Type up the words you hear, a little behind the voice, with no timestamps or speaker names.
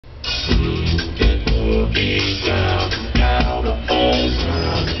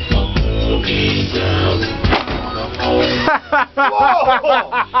Whoa!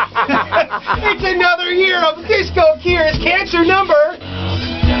 It's another year of Disco Cures cancer number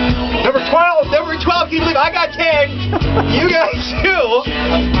 12. Number 12, can you believe I got 10? You got 2.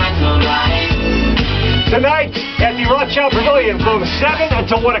 Tonight at the Rothschild Pavilion from 7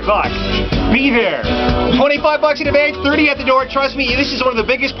 until 1 o'clock. Be there. $25 in advance, 30 at the door. Trust me, this is one of the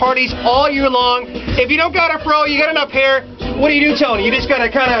biggest parties all year long. If you don't got a fro, you got enough hair, what do you do, Tony? You just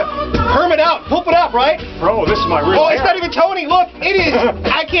gotta kind of perm it out, poop it up, right? Bro, this is my real hair. It's not even Tony. Look, it is.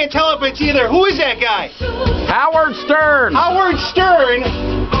 I can't tell if it's either. Who is that guy? Howard Stern. Howard Stern,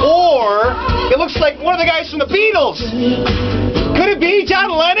 or it looks like one of the guys from the Beatles. Could it be John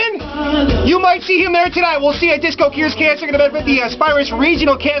Lennon? You might see him there tonight. We'll see at Disco Cures Cancer. Going to benefit the Spirus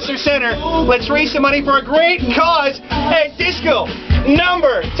Regional Cancer Center. Let's raise some money for a great cause at Disco.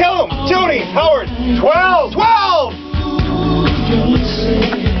 Number, tell him, Tony, Howard. 12. 12.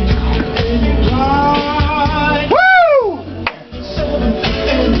 Woo!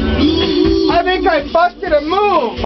 I think I busted a move.